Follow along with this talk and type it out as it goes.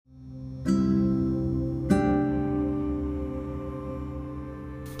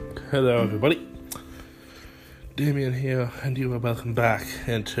Hello everybody, Damien here, and you are welcome back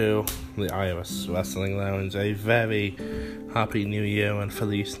into the Iris Wrestling Lounge. A very happy new year and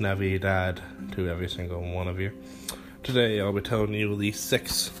Feliz Navidad to every single one of you. Today I'll be telling you the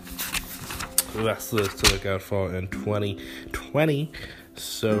 6 wrestlers to look out for in 2020.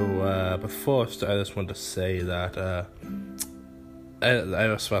 So before I start, I just want to say that the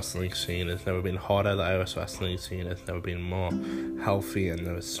Irish wrestling scene has never been harder. The Irish wrestling scene has never been more healthy, and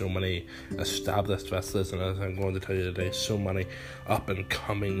there are so many established wrestlers, and as I'm going to tell you today, so many up and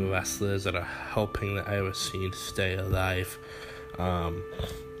coming wrestlers that are helping the Irish scene stay alive. And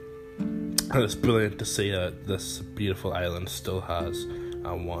it's brilliant to see that this beautiful island still has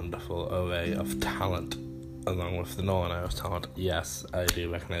a wonderful array of talent, along with the Northern Irish talent. Yes, I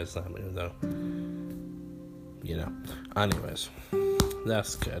do recognise that, even though, anyways.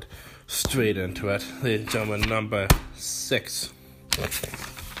 That's good. Straight into it. Ladies and gentlemen, number 6.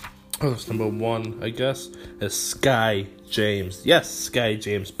 That's number 1, I guess, is Sky James. Yes, Sky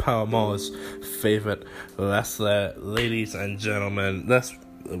James, Paramore's favourite wrestler. Ladies and gentlemen, this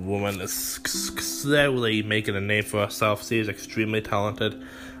woman is slowly making a name for herself. She is extremely talented.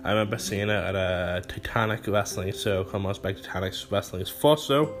 I remember seeing her at a Titanic wrestling show, Paramore's back Titanic Wrestling's 4th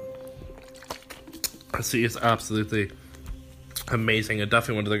show. And she is absolutely amazing. I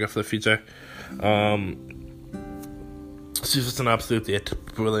definitely want to look up for the future. She's just an absolutely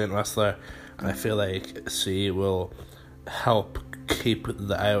brilliant wrestler, and I feel like she will help keep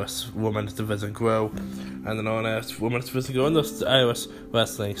the Irish women's division grow and the non-Irish women's division grow, and the Irish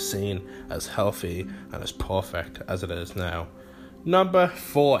wrestling scene as healthy and as perfect as it is now. Number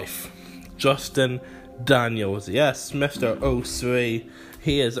 5, Justin Daniels. Yes, Mr. 03.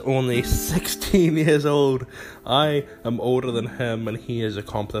 He is only 16 years old. I am older than him, and he has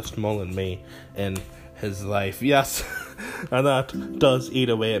accomplished more than me in his life. Yes, and that does eat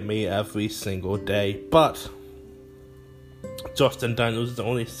away at me every single day. But Justin Daniels is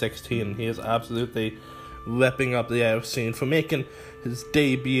only 16. He is absolutely ripping up the Irish scene for making his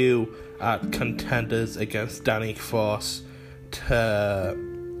debut at Contenders against Danny Cross, to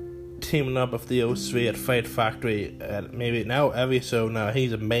teaming up with the 03 at Fight Factory, and maybe now every show now.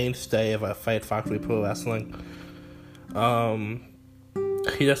 He's a mainstay of Fight Factory Pro Wrestling.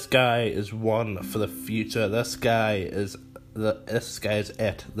 This guy is one for the future. This guy is it. This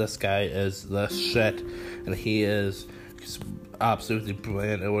guy is the shit, and he is absolutely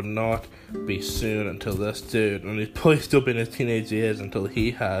brilliant. It would not be soon until this dude, and he's probably still been in his teenage years, until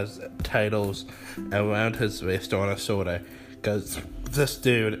he has titles around his waist or on his shoulder, because this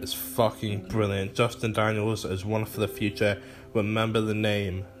dude is fucking brilliant. Justin Daniels is one for the future. Remember the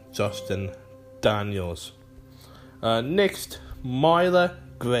name, Justin Daniels. Next, Myla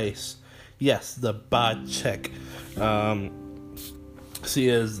Grace. Yes, the bad chick. She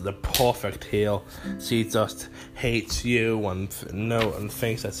is the perfect heel. She just hates you and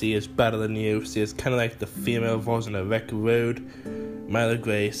thinks that she is better than you. She is kind of like the female version of Rick Rude. Myla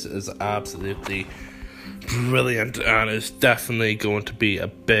Grace is absolutely brilliant and is definitely going to be a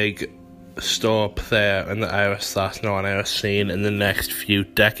big star player in the Irish / non-Irish scene in the next few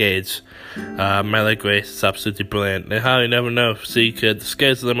decades. Myla Grace is absolutely brilliant. And how you never know, she could, the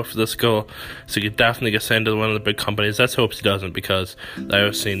sky's the limit for this girl. She could definitely get signed to one of the big companies. Let's hope she doesn't, because the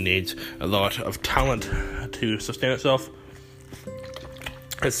Irish scene needs a lot of talent to sustain itself.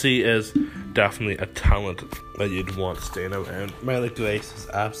 And she is definitely a talent that you'd want staying around. Myla Grace is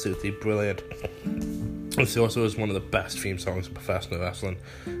absolutely brilliant. And she also is one of the best theme songs in professional wrestling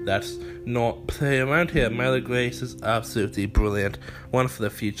that's not played around here. Myla Grace is absolutely brilliant. One for the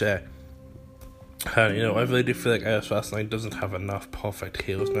future. And, I really do feel like Irish wrestling doesn't have enough perfect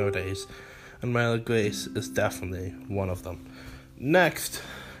heels nowadays, and Myla Grace is definitely one of them. Next,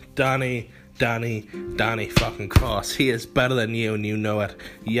 Danny fucking Cross. He is better than you, and you know it.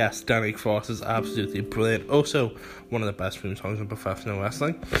 Yes, Danny Cross is absolutely brilliant. Also, one of the best theme songs in professional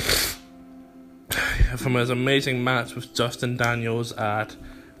wrestling. From his amazing match with Justin Daniels at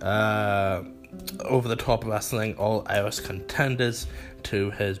Over the Top Wrestling All Irish Contenders,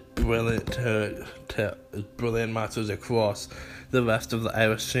 to his brilliant brilliant matches across the rest of the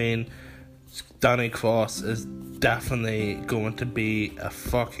Irish scene, Danny Cross is definitely going to be a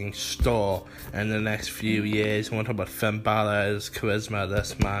fucking star in the next few years. I want to talk about Finn Balor, his charisma.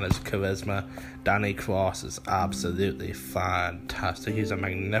 This man is charisma. Danny Cross is absolutely fantastic. He's a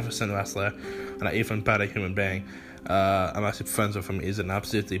magnificent wrestler and an even better human being. I'm actually friends with him. He's an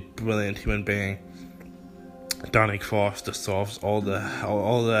absolutely brilliant human being. Danny Cross deserves all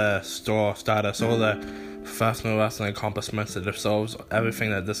the star status, all the professional wrestling accomplishments that deserves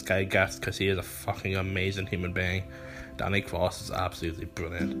everything that this guy gets, because he is a fucking amazing human being. Danny Cross is absolutely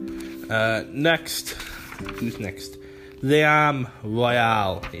brilliant. Next, who's next? Liam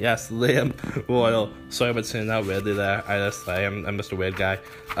Royale. Yes, Liam Royal. Sorry about saying that weirdly there. I'm just a weird guy.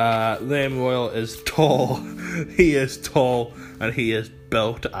 Liam Royal is tall. He is tall, and he is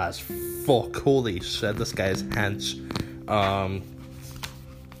built as fuck. Holy shit, this guy is hench.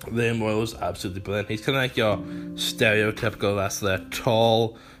 Liam Royal is absolutely brilliant. He's kind of like your stereotypical wrestler.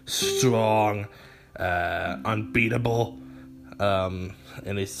 Tall, strong, unbeatable.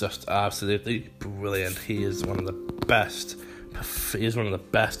 And he's just absolutely brilliant. He is one of the best. He's one of the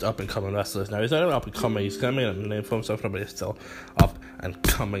best up and coming wrestlers. Now he's not even up and coming. He's kind of made a name for himself, but he's still up and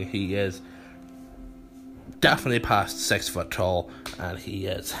coming. He is definitely past 6 foot tall, and he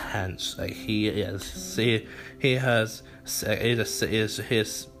is hench. Like he has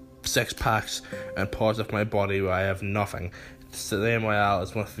 6 packs and parts of my body where I have nothing. Liam Royale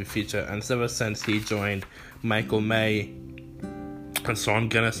is one of the feature, and ever since he joined Michael May and Sean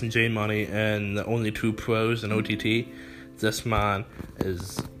Guinness and Jay Money and the only 2 pros in OTT, this man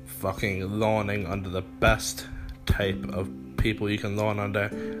is fucking lawning under the best type of people you can lawn under,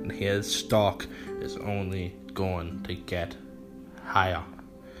 and his stock is only going to get higher.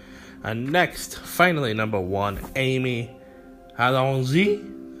 And next, finally, number 1, Amy Allons-y.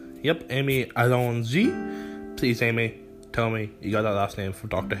 Yep, Amy Allons-y. Please, Amy, tell me you got that last name from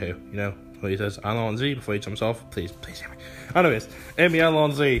Doctor Who, you know? He says Allons-y before he jumps off. Please, Amy. Anyways, Amy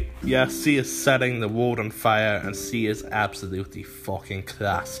Allons-y, yes, she is setting the world on fire, and she is absolutely fucking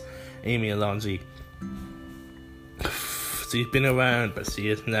class. Amy Allons-y. She's been around, but she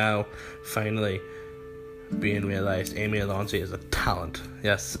is now finally being realized. Amy Allons-y is a talent.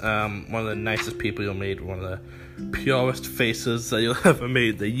 Yes, one of the nicest people you'll meet, one of the purest faces that you'll ever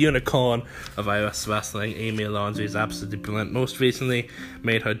meet, the unicorn of Irish wrestling. Amy Allons-y is absolutely brilliant. Most recently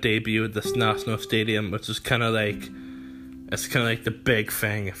made her debut at this National Stadium, which is kind of like the big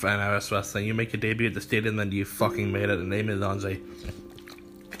thing for Irish wrestling. You make a debut at the stadium, then you fucking made it. And Amy Allons-y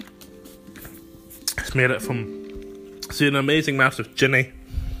has made it from an amazing match with Ginny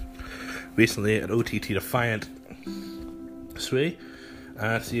recently at OTT Defiant 3,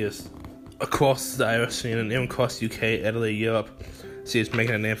 and she is across the Irish scene and even across UK, Italy, Europe. She is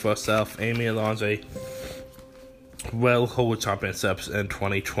making a name for herself. Amy Allons-y will hold championships in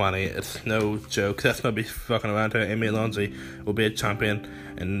 2020. It's no joke. Let's not be fucking around here. Amy Allons-y will be a champion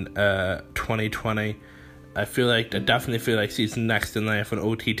in 2020. I definitely feel like she's next in line for an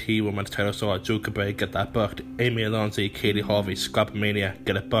OTT women's title shot. Joe Cabray, get that booked. Amy Allons-y, Katie Harvey, Scrapmania,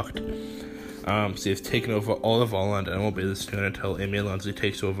 get it booked. She has taken over all of Ireland, and it won't be this soon until Amy Allons-y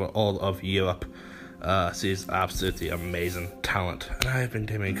takes over all of Europe. She's absolutely amazing talent. And I have been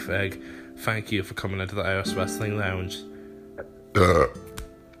Damien Craig. Thank you for coming into the Irish Wrestling Lounge.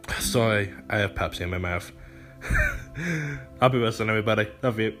 Sorry, I have Pepsi in my mouth. Happy wrestling, everybody.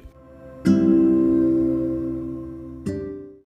 Love you.